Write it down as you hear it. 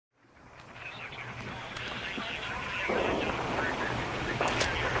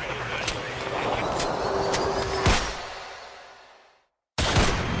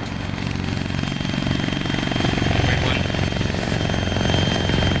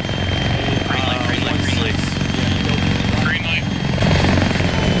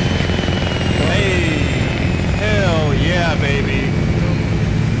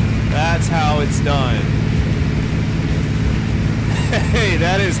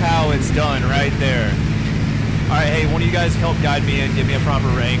how it's done right there. Alright, hey, one of you guys help guide me in, give me a proper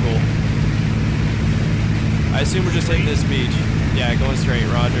angle. I assume we're just hitting this beach. Yeah, going straight,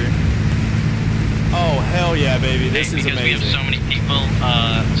 roger. Oh, hell yeah, baby, this is amazing. Because we have so many people,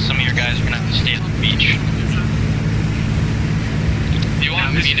 some of your guys are gonna have to stay at the beach. Do you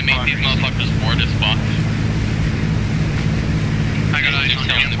want me to make these motherfuckers board this box? I got eyes on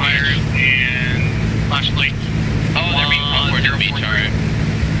campfires and flashlights. Oh, they're being board the beach, alright.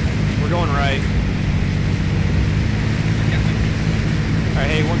 We're going right. Alright,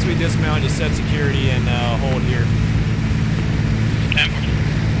 hey, once we dismount, just set security and hold here.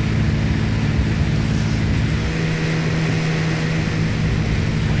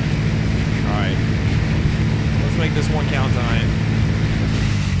 Alright. Let's make this one count tonight.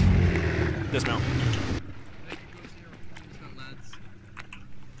 Dismount.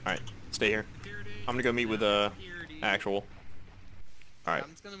 Alright, stay here. I'm gonna go meet with actual. Alright. I'm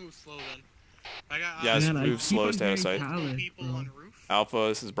just gonna move slow then. I got, yeah, just move slow, stay out of sight. People on the roof. Alpha,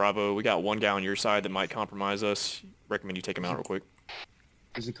 this is Bravo. We got one guy on your side that might compromise us. Recommend you take him out real quick.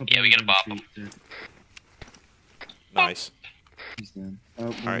 Yeah, we gotta bop him. Nice. He's done. Oh,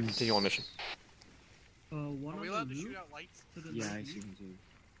 alright, continue on mission. Are we allowed to shoot out lights? Yeah, I see him too.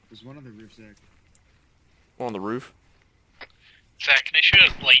 There's one on the roof, Zack. One on the roof. Zack, can I shoot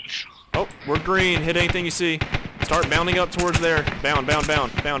out lights? Oh, we're green. Hit anything you see. Start bounding up towards there. Bound, bound,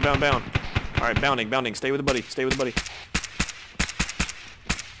 bound. Bound, bound, bound. Alright, bounding, bounding. Stay with the buddy. Stay with the buddy.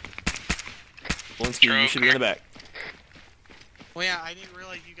 Blinsky, you should be in the back. Well, yeah, I didn't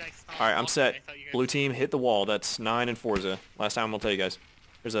realize you guys stopped. Alright, I'm set. Blue team, hit the wall. That's 9 and Forza. Last time I'll tell you guys.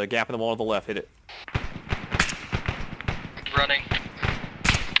 There's a gap in the wall to the left. Hit it. Running.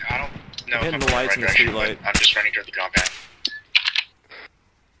 I don't know if hitting I'm the going lights the and right the street direction, light. but I'm just running toward the compound.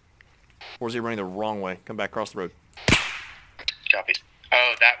 Forza, you're running the wrong way. Come back across the road. Copy.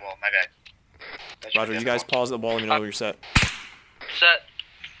 Oh, that wall. My bad. Roger, you guys pause at the wall. Let me know when you're set.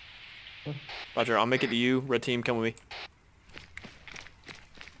 Set. Roger, I'll make it to you. Red team, come with me.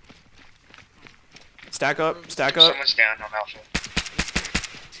 Stack up, stack up. Someone's down on Alpha.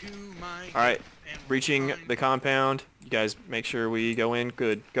 Alright, breaching the compound. You guys make sure we go in.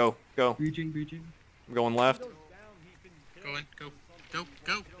 Good. Go, go. Breaching, breaching. I'm going left. Go in, go, go,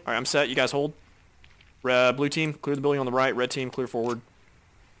 go. Alright, I'm set. You guys hold. Blue team, clear the building on the right. Red team, clear forward.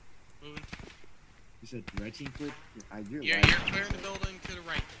 Moving. You said red team clear? You're You're clearing the building to the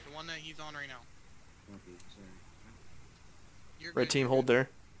right. The one that he's on right now. Okay, sorry. You're Red good, team, you're hold good. there.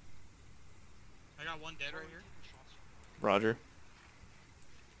 I got one dead right here. Roger.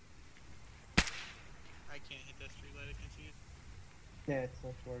 I can't hit that street light. I can see it. Yeah, it's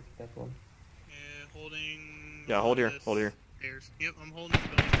not work, that one. Yeah, holding. Yeah, hold here, hold here. Stairs. Yep, I'm holding the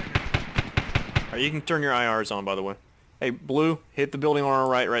building right here. Alright, you can turn your IRs on, by the way. Hey, Blue, hit the building on our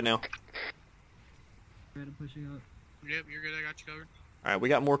right now. Red, I'm pushing up. Yep, you're good. I got you covered. Alright, we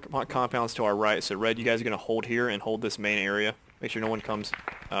got more compounds to our right, so Red, you guys are going to hold here and hold this main area. Make sure no one comes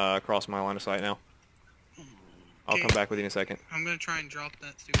across my line of sight now. I'll come back with you in a second. I'm going to try and drop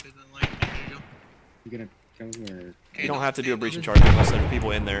that stupid light. There you go. You gonna come here? You don't have to do a breaching charge unless there's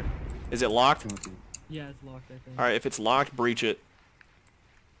people in there. Is it locked? Yeah, it's locked, I think. Alright, if it's locked, breach it.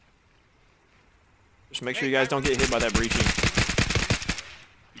 Just make sure you guys don't get hit by that breaching.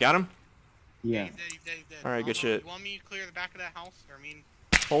 You got him? Yeah. He's dead, he's dead, he's dead. Alright, good shit. You want me to clear the back of that house? Or I mean...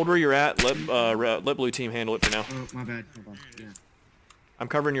 Hold where you're at. Let Blue team handle it for now. Oh, my bad. Hold on. Yeah. I'm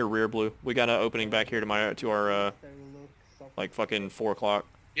covering your rear, Blue. We got an opening back here to our like fucking 4 o'clock.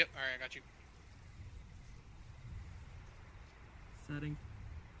 Yep, alright, I got you. Setting.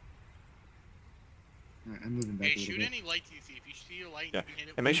 Alright, I'm moving back Hey, a little shoot bit. any lights you see. If you see a light, Yeah. you can hit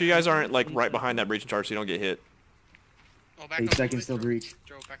it. And make sure you guys aren't like right behind that breaching charge so you don't get hit. Oh, back 8 up, seconds till Joe. breach.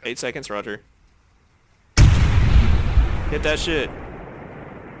 Joe, back up. 8 seconds, Roger. Hit that shit.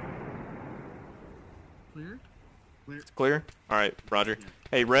 Clear? It's clear? Alright, Roger.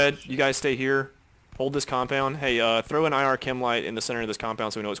 Hey, Red, you guys stay here. Hold this compound. Hey, throw an IR chem light in the center of this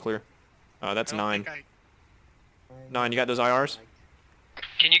compound so we know it's clear. That's 9. 9, you got those IRs?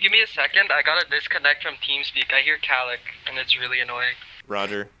 Can you give me a second? I gotta disconnect from TeamSpeak. I hear Calic, and it's really annoying.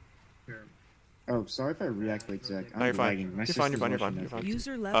 Roger. Oh, sorry if I react like Zack. I'm No, you're fine. lagging. My You're fine, you're sister's fine, you're watching fine, you're that. fine.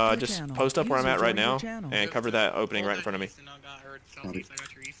 User left your Just channel. post up where I'm User at right joined your now channel. and cover that opening right in front of me. Copy. I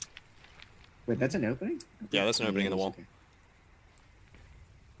got your east. Wait, that's an opening? Yeah, that's an opening in the wall. Okay.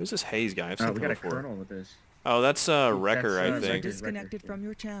 Who's this Hayes guy? I've Oh, seen we him got a before. colonel with this. Oh, that's Wrecker, I That's, User think. disconnected from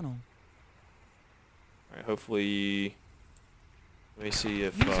your channel. Alright, hopefully... Let me see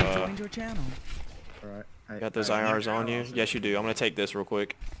if, User joined your channel. Alright. you got those IRs on you? Yes, you do. I'm gonna take this real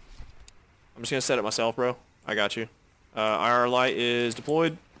quick. I'm just gonna set it myself, bro. I got you. IR light is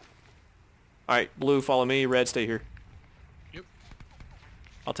deployed. Alright, blue, follow me. Red, stay here. Yep.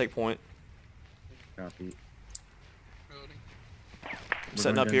 I'll take point. Copy. Loading. I'm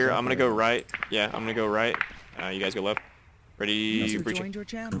setting up here. I'm gonna go right. Yeah, I'm gonna go right. You guys go left. Ready, User breaching. joined your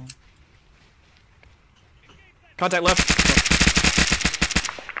channel. Contact left.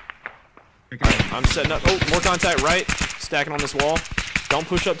 Alright, I'm setting up. Oh, more contact right. Stacking on this wall. Don't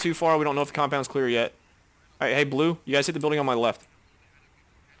push up too far. We don't know if the compound's clear yet. Alright, hey, blue, you guys hit the building on my left.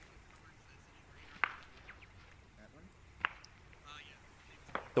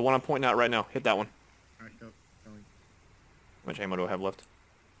 The one I'm pointing out right now. Hit that one. Alright, go. Going. How much ammo do I have left?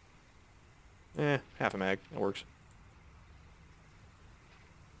 Half a mag. That works.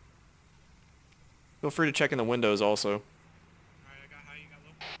 Feel free to check in the windows also. Alright, I got high, you got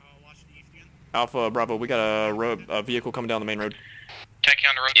low. Watch the east again. Alpha, Bravo, we got a vehicle coming down the main road. Techie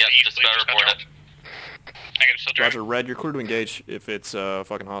on the road to the east, just about reported. Negative, still driving. Roger, Red, you're clear to engage if it's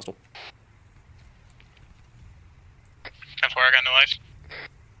fucking hostile. 10-4, I got no eyes.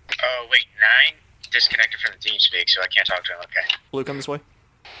 Oh, wait, 9? Disconnected from the TeamSpeak, so I can't talk to him, okay. Blue, come this way.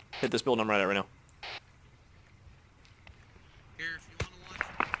 Hit this building I'm right at right now. Here, if you want to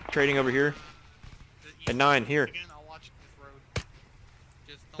watch Trading over here. the east At 9, here. again, I'll watch this road.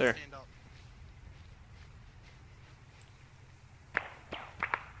 Just don't There. stand up.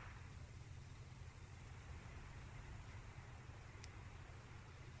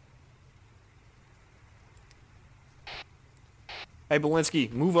 Hey, Belinsky,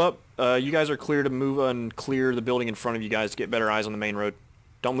 move up. You guys are clear to move and clear the building in front of you guys to get better eyes on the main road.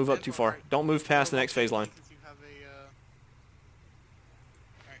 Don't move up too far. Don't move past the next phase line. Since you have a,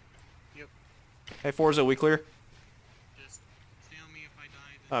 Alright, yep. Hey, Forza, we clear? Just stay on me if I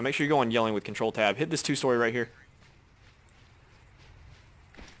die. Then Make sure you go on yelling with control tab. Hit this 2-story right here.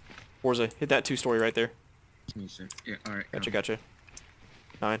 Forza, hit that 2-story right there. Me, sir. Yeah, alright. Gotcha, gotcha.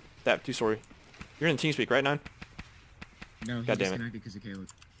 9, that 2-story. You're in TeamSpeak, right, 9? No, God damn it. disconnected because of Caleb.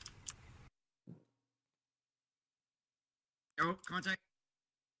 Oh, contact.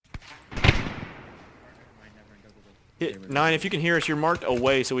 Hit 9, if you can hear us, you're marked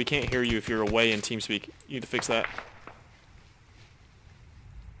away, so we can't hear you if you're away in TeamSpeak. You need to fix that.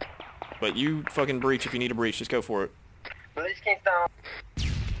 But you fucking breach if you need to breach. Just go for it.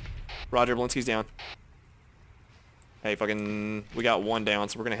 Roger, Belinsky's down. Hey, fucking... We got 1 down,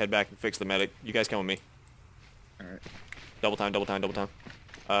 so we're gonna head back and fix the medic. You guys come with me. Alright. Double time, double time, double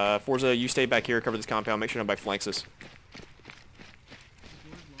time. Forza, you stay back here, cover this compound, make sure nobody flanks us.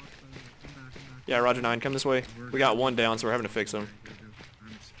 Yeah, Roger 9, come this way. We got 1 down, so we're having to fix them.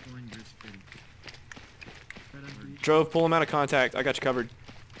 I'm exploring your security. Drove, pull him out of contact. I got you covered.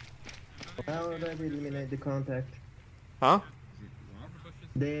 How would I eliminate the contact? Huh?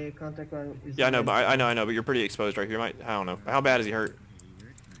 The contact line is... Yeah, I know, but I know, but you're pretty exposed right here. I don't know. How bad is he hurt?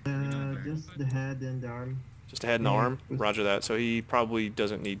 Just the head and the arm. Just a head and the arm? Roger that. So he probably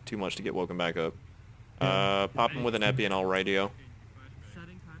doesn't need too much to get woken back up. Pop him with an epi and I'll radio.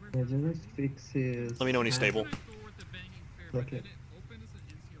 Yeah, just fix his... Let me know when he's head. stable. Okay.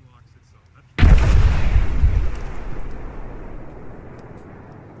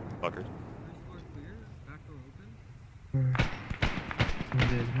 Fucker. And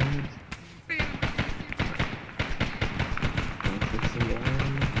then head. Fixing the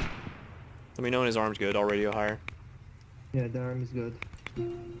arm. Let me know when his arm's good. I'll radio higher. Yeah, the arm is good.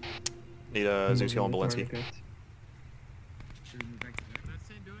 Need a Zeus Hill and Belinsky. Tourniquet.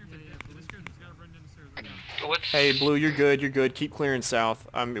 Hey, Blue, you're good. You're good. Keep clearing south.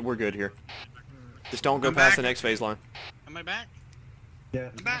 We're good here. Just don't go I'm past back. the next phase line. Am I back? Yeah.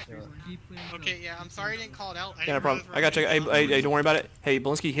 I'm back. yeah. Okay, yeah, I'm sorry I didn't call it out. Yeah, no problem. I got you. Hey, don't worry about it. Hey,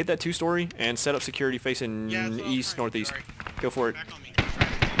 Belinsky, hit that 2-story and set up security facing Yeah, that's what I was east, trying to do, northeast. alright. Go for it. Back on me.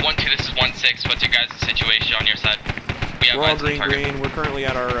 1-2, this is 1-6. What's your guys' situation on your side? We have We're all eyes on green, target. green. We're currently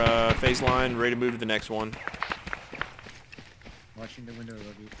at our phase line, ready to move to the next one. Watching the window,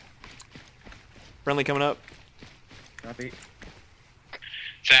 Logie. Friendly coming up. Copy.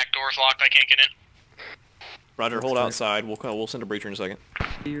 Zack, door's locked. I can't get in. Roger, hold outside. We'll send a breacher in a second.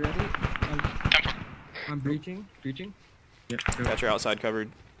 Are you ready? 10-4. I'm breaching. Breaching. Yep, go. Got your outside covered.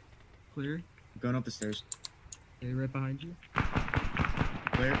 Clear. Going up the stairs. Okay, right behind you.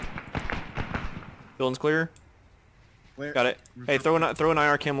 Clear. Building's clear. Clear. Got it. Hey, throw an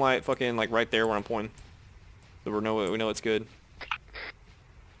IR chem light, fucking like right there where I'm pointing. So we know it's good.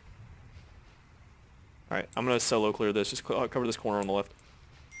 All right, I'm gonna solo clear this. Just cover this corner on the left.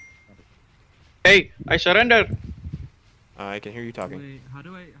 Hey, I surrender. I can hear you talking. Wait, how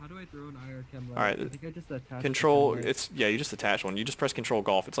do I throw an IR cam light? Alright, I think I just attached Control. the It's yeah. You just attach one. You just press Control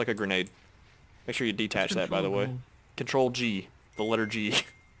Golf. It's like a grenade. Make sure you detach that, by the way. Control G. The letter G.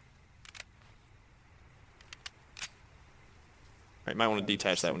 Alright, might want to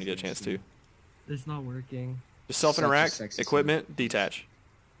detach that when you get a chance to. It's not working. Just self-interact, sexy equipment, detach.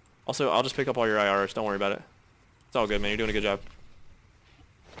 Also, I'll just pick up all your IRs, don't worry about it. It's all good, man, you're doing a good job.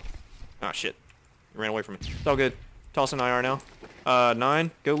 Ah, shit. You ran away from me. It's all good. Toss an IR now.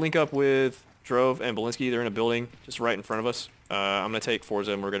 9, go link up with Drove and Belinsky. They're in a building just right in front of us. I'm gonna take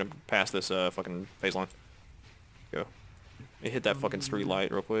Forza and we're gonna pass this fucking phase line. Go. Let me hit that fucking street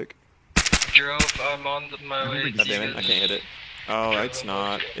light real quick. Drove, I'm on my way. God damn it, I can't hit it. Oh, it's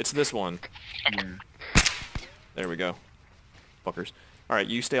not. It's this one. Yeah. There we go. Fuckers. Alright,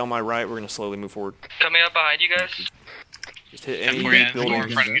 you stay on my right. We're gonna slowly move forward. Coming up behind you guys. Just hit any We're in building.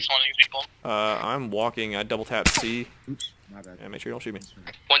 front of these people. I'm walking. I double tap C. Oops, my bad. Yeah, make sure you don't shoot me. 1-2,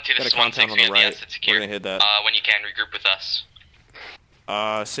 Got this a is 1-6, compound on we the have the right. asset We're secured. gonna hit that. When you can, regroup with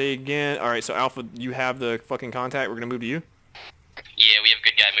us. Say again. Alright, so Alpha, you have the fucking contact. We're gonna move to you. Yeah, we have a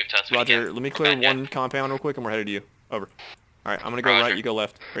good guy move to us when you Roger, can. let me clear Bad guy. one compound real quick and we're headed to you. Over. Alright, I'm gonna go Roger. right, you go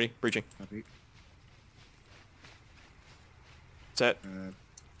left. Ready? Breaching. Copy. Set.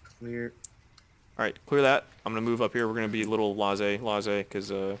 Clear. Alright, clear that. I'm gonna move up here. We're gonna be a little laissez,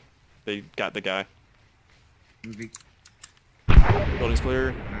 because they got the guy. Moving. Building's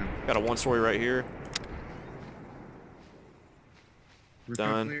clear. Got a 1-story right here. Roof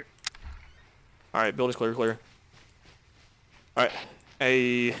Done. clear. Alright, building's clear. Alright,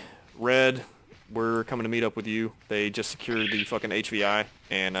 hey, Red, we're coming to meet up with you. They just secured the fucking HVI,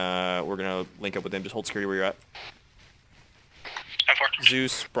 and we're gonna link up with them. Just hold security where you're at.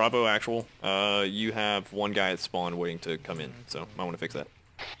 Zeus, Bravo, Actual, you have one guy at spawn waiting to come in, so might want to fix that.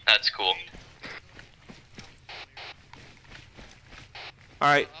 That's cool.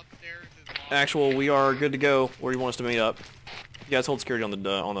 Alright, Upstairs is locked. Actual, we are good to go. Where do you want us to meet up? You guys hold security on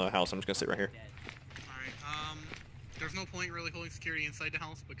the house. I'm just gonna sit right here. Alright, there's no point really holding security inside the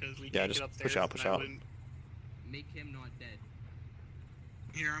house because we Yeah, can't just get upstairs. push and I out. wouldn't- Make him not dead.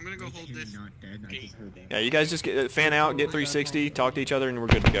 Here, I'm gonna go hold this. Not dead. I just heard that. Yeah, you guys just get fan out, get 360, talk to each other, and we're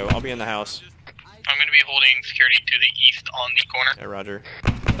good to go. I'll be in the house. I'm going to be holding security to the east on the corner. Yeah, Roger.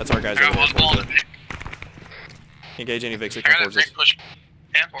 That's our guys I over got there. one ball. Forza. Engage any Vic I signal got a towards us. big push.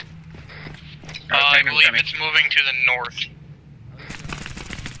 And four. I believe it's moving to the north.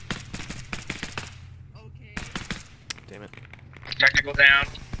 Damn it. Technical down.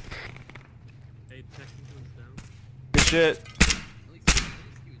 Good shit.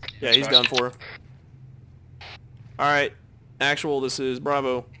 Yeah, he's done for. Alright, Actual, this is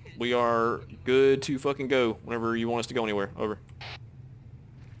Bravo. We are good to fucking go whenever you want us to go anywhere. Over.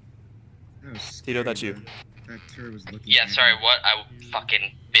 That was Tito, scary, that's you. bro. That turret was looking Yeah, at sorry, me. what?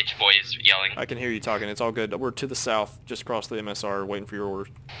 Fucking bitch boy is yelling. I can hear you talking. It's all good. We're to the south, just across the MSR, waiting for your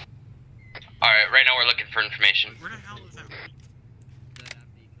orders. Alright, right now we're looking for information. Where the hell is that?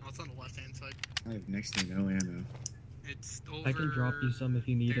 Oh, it's on the left hand side. I have next to no ammo. It's over. I can drop you some if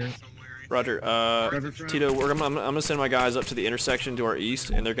you need there it. somewhere, I think. Roger. Cover front. Tito, I'm gonna send my guys up to the intersection to our east,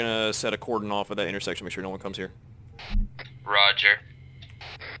 and they're gonna set a cordon off of that intersection. Make sure no one comes here. Roger.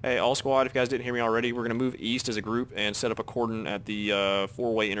 Hey, all squad, if you guys didn't hear me already, we're gonna move east as a group and set up a cordon at the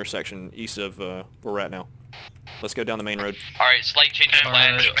four-way intersection east of where we're at now. Let's go down the main road. Alright, slight change in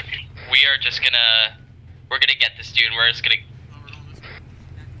plans. We are just gonna... We're gonna get this dude, and we're just gonna... Oh, we're going this way.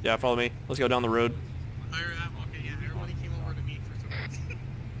 Yeah, follow me. Let's go down the road. Fire that. Okay, yeah, everybody came over to me for some reason.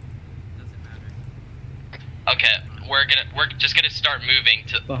 Okay, we're just gonna start moving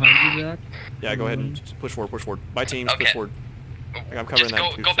to... Behind you, Zack. Yeah, go ahead and just push forward, push forward. By teams, push Okay. forward. I'm covering Just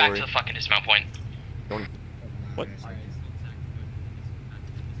that go back two-story. to the fucking dismount point. Going, what?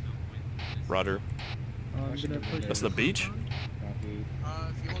 Roger. I'm gonna push That's the beach? Copy.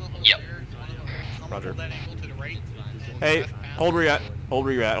 If you wanna hold Yep. there, if you wanna Roger. hold that angle to the right. Hey, hold where you're at. Hold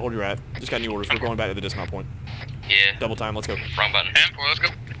where you're at. Hold where you're at. Just got new orders. We're going back to the dismount point. Yeah. Double time. Let's go. Wrong button. And four, let's go.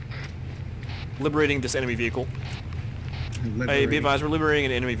 Liberating this enemy vehicle. Hey, be Liberating. advised, we're liberating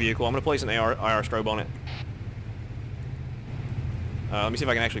an enemy vehicle. I'm gonna place an IR strobe on it. Let me see if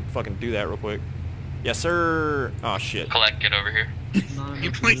I can actually fucking do that real quick. Yes, sir. Oh shit. Collect, get over here. Not You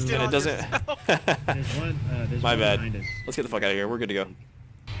enough placed blue. it And it on doesn't. yourself. There's one. There's My one bad. behind us. Let's get the fuck out of here. We're good to go. Alright.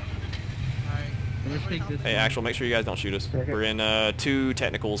 Let's take this Hey, one. actual, make sure you guys don't shoot us. We're in 2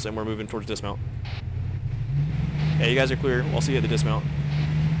 technicals and we're moving towards dismount. Yeah, you guys are clear. I'll see you at the dismount.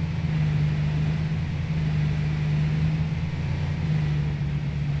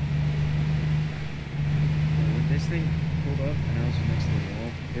 When this thing pulled up and I was next to the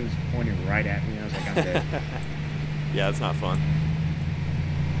wall, it was pointing right at me. I was like, I'm dead. Yeah, it's not fun.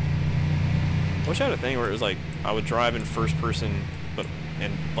 I wish I had a thing where it was like I would drive in first person, but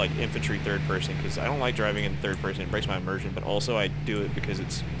in like infantry third person, because I don't like driving in third person. It breaks my immersion, but also I do it because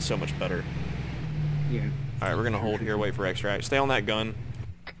it's so much better. Yeah. Alright, we're gonna hold here, wait for extract. Stay on that gun.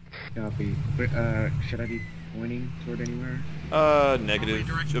 Copy. But, should I be pointing toward anywhere? Negative.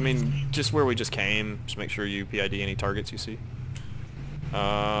 I mean, just where we just came. Just make sure you PID any targets you see.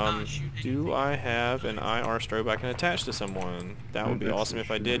 Do I have an IR strobe I can attach to someone? That would be awesome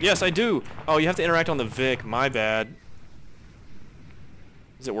if I did. Yes, I do! Oh, you have to interact on the Vic. My bad.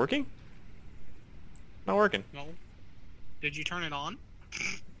 Is it working? Not working. No. Did you turn it on?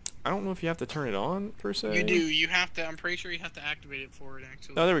 I don't know if you have to turn it on, per se. You do. You have to. I'm pretty sure you have to activate it for it,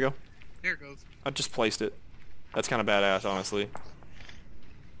 actually. Oh, there we go. There it goes. I just placed it. That's kind of badass, honestly.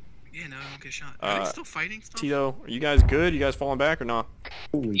 Yeah, no, I don't get shot. Are they still fighting stuff? Tito, are you guys good? You guys falling back or not?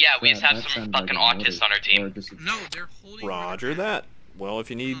 Yeah, we just have some fucking autists on our team. No, they're holding. Roger that. Well, if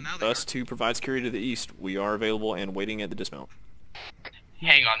you need now us to provide security to the east, we are available and waiting at the dismount.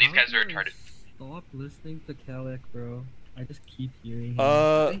 Hang on, these guys are retarded. Stop listening to Kalik, bro. I just keep hearing him.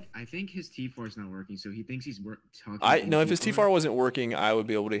 I think his T4 is not working, so he thinks he's talking. No, if his T4 wasn't working, I would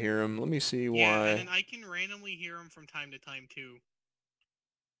be able to hear him. Let me see why. Yeah, and I can randomly hear him from time to time too.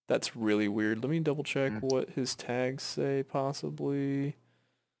 That's really weird. Let me double check what his tags say, possibly.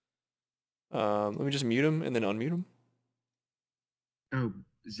 Let me just mute him and then unmute him. Oh,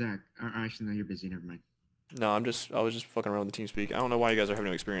 Zach. Actually, no, you're busy. Never mind. No, I was just fucking around with the TeamSpeak. I don't know why you guys are having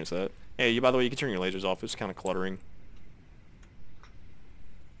to experience that. Hey, by the way, you can turn your lasers off. It's kind of cluttering.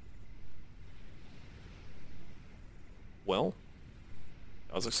 Well,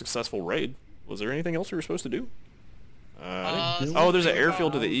 that was a successful raid. Was there anything else we were supposed to do? Oh, there's an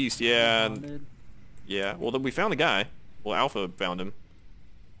airfield to the east. Yeah. Yeah. Well, we found the guy. Well, Alpha found him.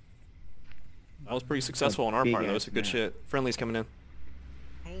 That was pretty successful on our part, though. It's a good shit. Friendly's coming in.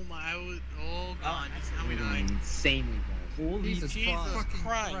 Oh my! Oh god! You see how we died? Insanely bad. Holy Jesus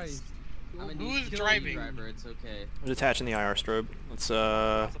Christ! I mean, Who is kill driving? Driver, it's okay. I'm detaching the IR strobe. Let's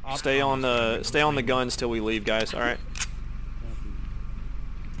stay on the guns till we leave, guys. All right.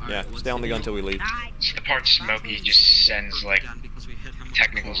 Yeah, stay on the gun till we leave. The part Smokey just sends like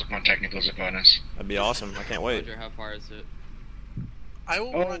technicals upon technicals upon us. That'd be awesome. I can't wait. Roger, how far is it? I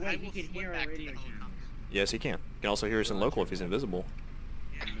will Oh, run. wait, I he will can swim hear our back to the radio helicopter. channels. Yes, he can. He can also hear us in local if he's invisible.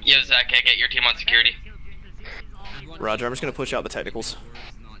 Yo, Zach, can I get your team on security? Roger, I'm just gonna push out the technicals.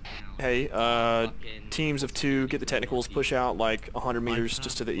 Hey, teams of 2, get the technicals, push out like 100 meters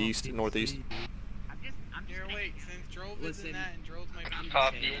just to the east, northeast. Here, wait. Since Drove isn't that, and Drove's my main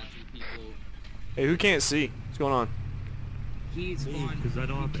Copy. Hey, who can't see? What's going on? He's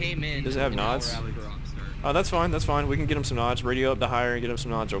fine. He came in. Does it have an hour nods? after op start. Oh, that's fine, that's fine. We can get him some nods. Radio up to higher and get him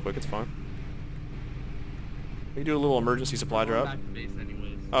some nods real quick, it's fine. We can do a little emergency supply drop. Back to base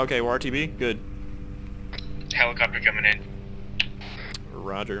anyways. Okay, we're RTB? Good. Helicopter coming in.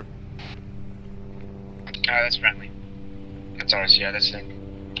 Roger. That's friendly. That's ours, yeah, that's it.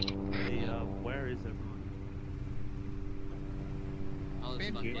 Hey, where is everyone?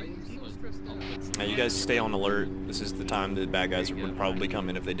 Now you guys stay on alert. This is the time that bad guys would probably come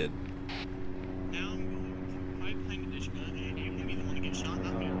in if they did. Now I'm going to hide behind the dish gun, and you can be the one to get shot,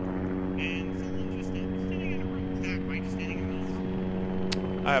 not me. And someone just standing in a room. Zach, why are you standing in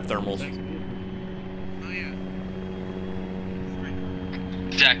those? I have thermals. Oh yeah.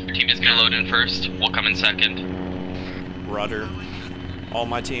 Zach, your team is gonna load in first. We'll come in second. Roger. All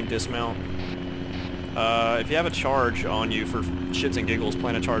my team dismount. If you have a charge on you for shits and giggles,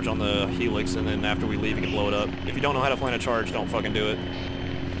 plant a charge on the helix, and then after we leave you can blow it up. If you don't know how to plant a charge, don't fucking do it.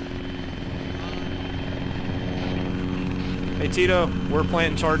 Hey Tito, we're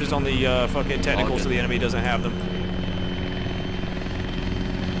planting charges on the fucking technicals so the enemy doesn't have them.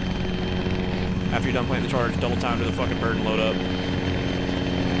 After you're done planting the charge, double time to the fucking bird and load up.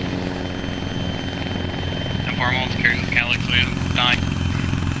 Inform all security with Calyx, so we don't die.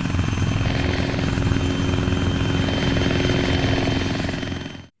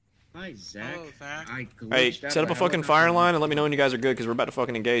 Hi, Zach. Oh, Zach. I Hey, glitched out set up the a fucking helicopter. fire line and let me know when you guys are good, because we're about to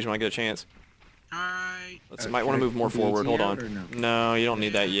fucking engage when I get a chance. Alright. Let's might want to move more should forward. Hold BT on. out or no? No, you don't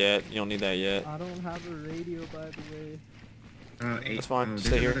need that yet. You don't need that yet. I don't have a radio, by the way. That's fine. there's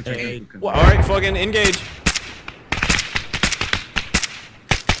Stay here. another technical coming. Well, all right, fucking engage.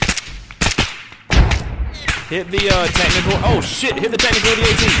 Hit the technical. Oh shit! Hit the technical of the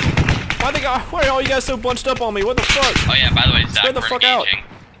AT. Why are all you guys so bunched up on me? What the fuck? Oh yeah, by the way, Zach, Spread the we're fuck out. engaging.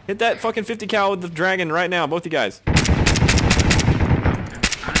 Hit that fucking 50 cal with the dragon right now, both you guys. I've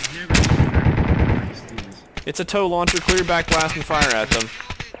never seen that. It's a tow launcher. Clear back, blast, and fire at them.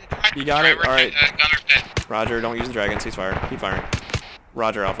 You got it. All right. Gunner's dead. Roger. Don't use the dragon. Cease fire. Keep firing.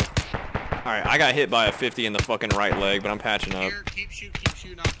 Roger, Alpha. All right. I got hit by a 50 in the fucking right leg, but I'm patching up. Here, keep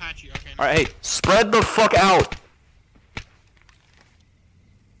shooting, I'll patch you. Okay. All right. Hey, spread the fuck out.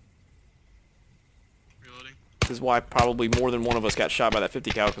 Reloading. This is why probably more than one of us got shot by that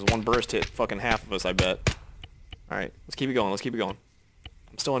 50 cal, because one burst hit fucking half of us, I bet. Alright, let's keep it going, let's keep it going.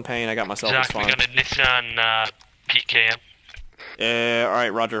 I'm still in pain, I got myself, Zack, it's fine. we got a Nissan PKM. Yeah,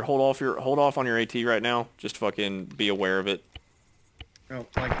 alright, Roger, hold off on your AT right now. Just fucking be aware of it. Oh,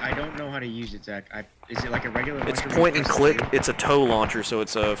 like, I don't know how to use it, Zach. Is it like a regular It's launcher? point and click, it's a tow launcher, so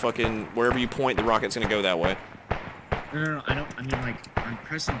it's a fucking, wherever you point, the rocket's gonna go that way. No, I mean, like, I'm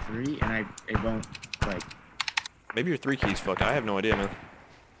pressing 3, and it won't, like... Maybe your 3 keys fucked, I have no idea, man.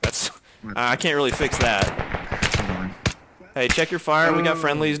 That's, I can't really fix that. Hold on. Hey, check your fire, we got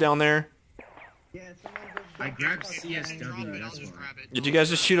friendlies down there. I grabbed CSW, that's why. Did you guys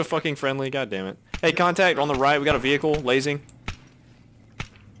just shoot a fucking friendly? God damn it. Hey, contact on the right, we got a vehicle, lasing.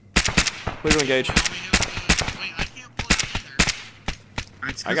 Clear to engage.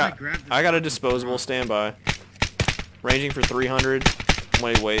 I got a disposable, standby. Ranging for 300.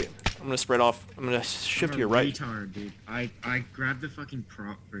 Wait. I'm gonna spread off. I'm gonna shift to your right. Retard, dude. I grabbed the fucking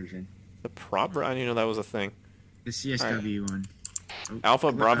prop version. The prop? I didn't even know that was a thing. The CSW one. Oh,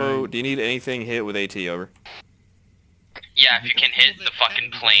 Alpha, Bravo, do you need anything hit with AT, over? Yeah, if you can hit the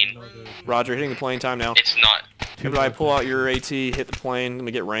fucking plane. Roger, hitting the plane time now. It's not. Everybody pull out your AT, hit the plane, let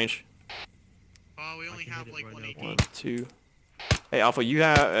me get range. Oh, we only have like 1 AT. 1, 2. Hey, Alpha, you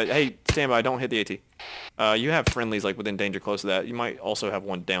have... hey, stand by, don't hit the AT. You have friendlies like within danger close to that. You might also have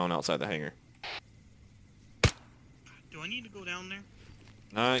one down outside the hangar. Do I need to go down there?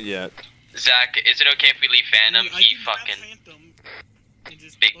 Not yet. Zach, is it okay if we leave Phantom? I He can grab fucking Phantom and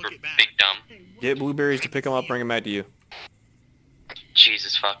just big book it back. dumb. Get blueberries to pick them up, bring them back to you.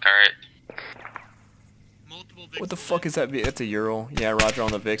 Jesus fuck, alright. Multiple What the Vicks fuck is that? That's a Ural. Yeah, Roger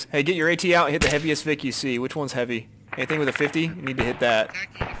on the Vicks. Hey, get your AT out and hit the heaviest Vic you see. Which one's heavy? Anything with a 50? You need to hit that.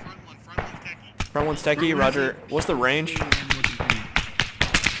 Techie, the front one's techie. Front one's techie. Roger. What's the range?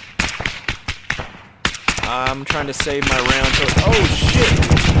 I'm trying to save my round. Oh,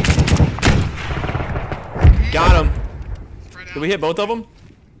 shit! Got him. Did we hit both of them?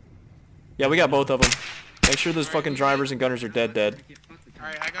 Yeah, we got both of them. Make sure those fucking drivers and gunners are dead.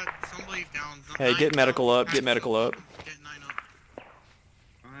 Alright, I got somebody down. Hey, get medical up. Get medical up. Get 9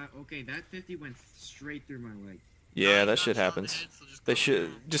 up. Okay, that 50 went straight through my leg. Yeah, that shit happens. They should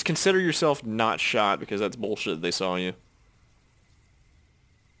just consider yourself not shot because that's bullshit they saw you.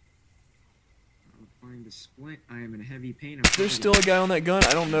 Find the splint. I am in heavy pain. There's still a guy on that gun?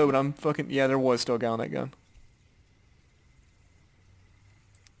 I don't know, but I'm fucking... Yeah, there was still a guy on that gun.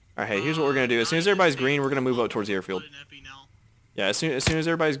 Alright, hey, here's what we're gonna do. As soon as everybody's green, we're gonna move up towards the airfield. Yeah, as soon as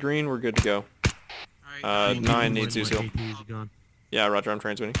everybody's green, we're good to go. 9 needs Zeus heal. Yeah, Roger, I'm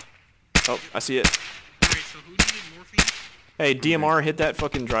transmitting. Oh, I see it. Alright, so who needed morphine? Hey, DMR, hit that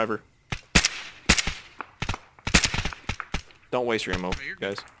fucking driver. Don't waste your ammo,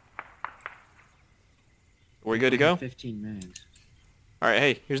 guys. Are we good to go? 15 mags. Alright,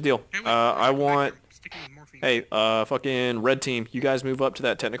 hey, here's the deal. I want... Hey, fucking red team, you guys move up to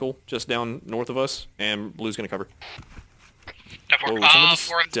that technical just down north of us, and blue's gonna cover. Oh, someone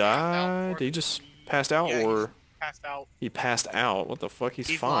just died? Did he just passed out, Yeah, or...? Passed out. He passed out. What the fuck?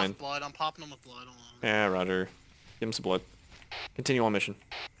 He's fine. Lost blood. I'm popping him with blood. Hold on. Yeah, Roger. Give him some blood. Continue on mission.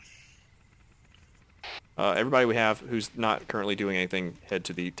 Everybody we have who's not currently doing anything, head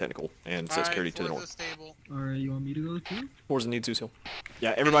to the technical and set security to the north. Alright, you want me to go too? Forza needs Zeus heal.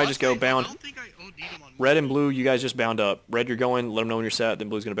 Yeah, everybody just go bound. I don't think I OD'd him on Red and blue, you guys just bound up. Red, you're going. Let them know when you're set. Then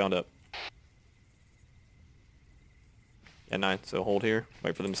blue's gonna bound up. Yeah, 9. So hold here.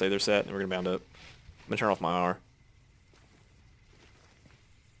 Wait for them to say they're set, and we're gonna bound up. I'm gonna turn off my R.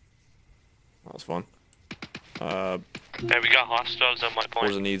 That was fun. Hey, we got hostiles on my point.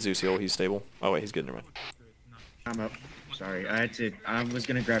 Forza needs Zeus heal. He's stable. Oh wait, he's good. Never mind. I'm up. Sorry, I was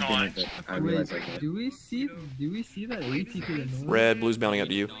gonna grab dinner, but I realized I couldn't. Do we see that AT to the north? Red, blue's bounding up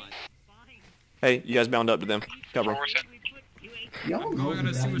to you. Hey, you guys bound up to them. Cover 'em. Y'all We're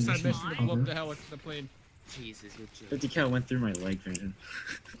gonna suicide mission to blow up the plane. Jesus, 50 cal went through my leg, vision.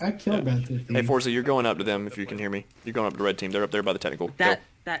 I killed that 50. Hey, Forza, you're going up to them if you can hear me. You're going up to the red team. They're up there by the technical. Go.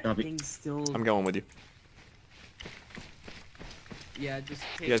 That thing's still... I'm going with you. Yeah, just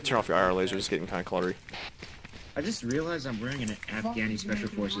You guys turn off your IR laser. It's getting kind of cluttery. I just realized I'm wearing an Afghani Special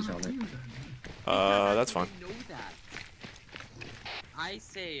Forces helmet. That's fine. Know that. I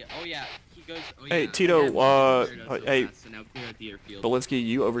say, oh yeah, he goes. Oh, Hey, yeah, Tito, yeah, hey, so now clear out the airfield. Belinsky,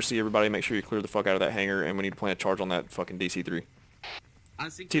 you oversee everybody. Make sure you clear the fuck out of that hangar, and we need to plan a charge on that fucking DC-3.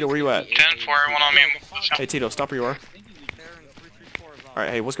 Tito, where you at? 10-4, one on me. Hey, Tito, stop where you are. Alright,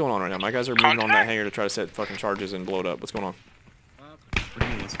 hey, what's going on right now? My guys are moving on that hangar to try to set fucking charges and blow it up. What's going on?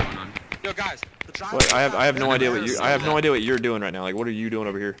 What's going on? Yo, guys, the driver. Wait, I have no idea what you. I have no idea what you're doing right now. Like, what are you doing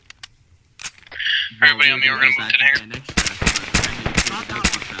over here? Everybody on me, we're gonna move to the hangar. Not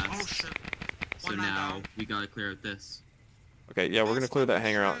that one. Oh shit. So One man now down. we gotta clear out this. Okay, yeah, we're gonna clear that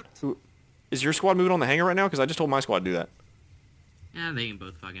hangar out. Who is your squad moving on the hangar right now? Because I just told my squad to do that. Yeah, they can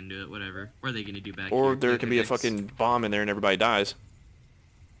both fucking do it, whatever. What are they gonna do back Or here? there Take can the be a Vicks? fucking bomb in there and everybody dies.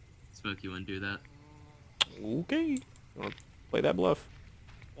 Smokey wouldn't do that. Okay. Wanna play that bluff.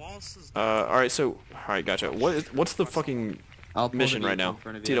 Wallace is Alright, so alright, gotcha. What's the fucking I'll pull mission the right vehicle now? in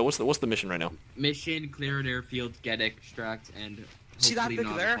front of Tito, you. what's the mission right now? Mission, clear an airfield, get extract, and See that hopefully Vic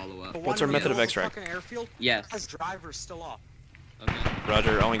not there? a follow-up. The one What's our in the method of middle extract? the fucking airfield? Yes. Has drivers still up. Okay.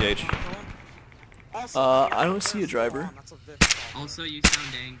 Roger, I'll engage. Also, I don't see a driver. That's a Vic problem. Also, you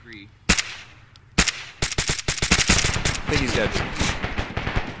sound angry. I think he's dead.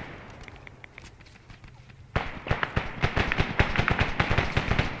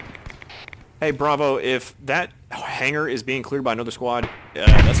 Hey, Bravo, if that hangar is being cleared by another squad,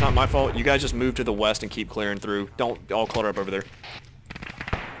 that's not my fault. You guys just move to the west and keep clearing through. Don't all clutter up over there.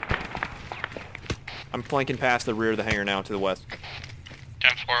 I'm flanking past the rear of the hangar now to the west. 10-4.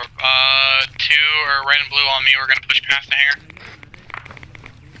 2 or red and blue on me. We're gonna push past the hangar.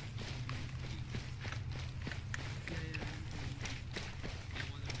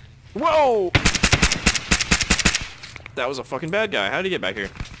 Whoa! That was a fucking bad guy. How did he get back here?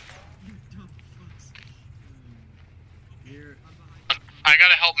 I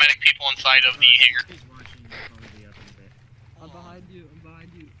gotta help medic people inside of the hangar. He's watching, probably up in a bit. I'm behind you. I'm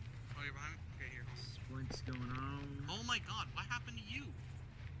behind you. Oh, you're behind me? Okay, here. What's going on? Oh my god, what happened to you?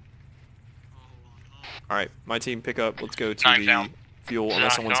 Oh, hold on. Alright, my team pick up. Let's go to 9 the down. fuel unless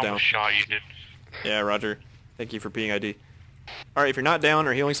Zack, someone's I down. almost shot you, dude. Yeah, Roger. Thank you for being ID. Alright, if you're not down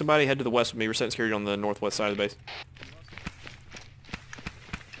or healing somebody, head to the west with me. We're setting security on the northwest side of the base.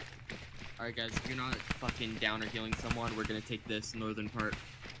 Alright guys, if you're not fucking down or healing someone, we're gonna take this northern part.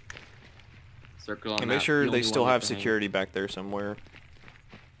 Circle on And map. make sure The they only still one have with the security back there somewhere.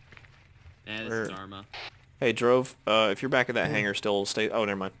 hangar. Yeah, this is Arma. Hey, Drove, if you're back at that hangar still, stay... Oh,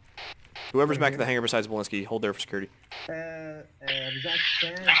 never mind. Whoever's back at the hangar besides Walensky, hold there for security. Zack,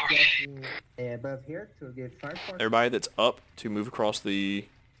 can I get above here to give fire for? Everybody that's up to move across the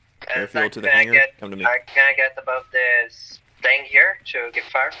And airfield to the can I hangar, get- come to me. Can I get above this thing here to give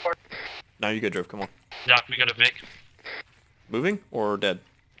fire for? Now you go, Drove, come on. Zack, we got a Vic. Moving or dead?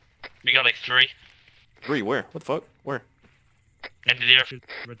 We got like 3. 3, where? What the fuck? Where? Into the airfield.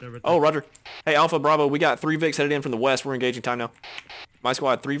 Right there, right there. Oh, Roger. Hey, Alpha, Bravo, we got 3 Vics headed in from the west. We're engaging time now. My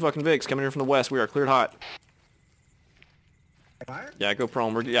squad, 3 fucking Vics coming in from the west. We are cleared hot. Fire? Yeah, go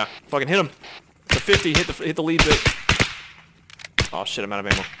prone. Yeah, fucking hit him. The 50, hit the lead Vic. Oh shit, I'm out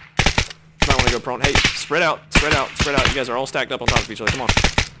of ammo. You might want to go prone. Hey, spread out, spread out, spread out. You guys are all stacked up on top of each other. Come on.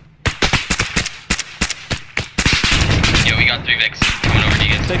 Yo, we got 3 Vics. Coming over to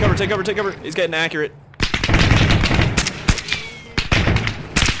you guys. Take cover, take cover, take cover. He's getting accurate.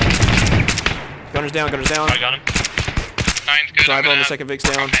 Gunner's down, gunner's down. I got him. 9's good. Driver on the second Vic's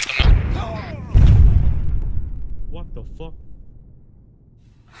down. What the fuck?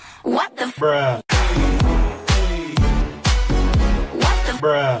 What the bruh? What the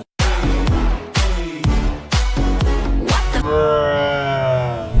bruh?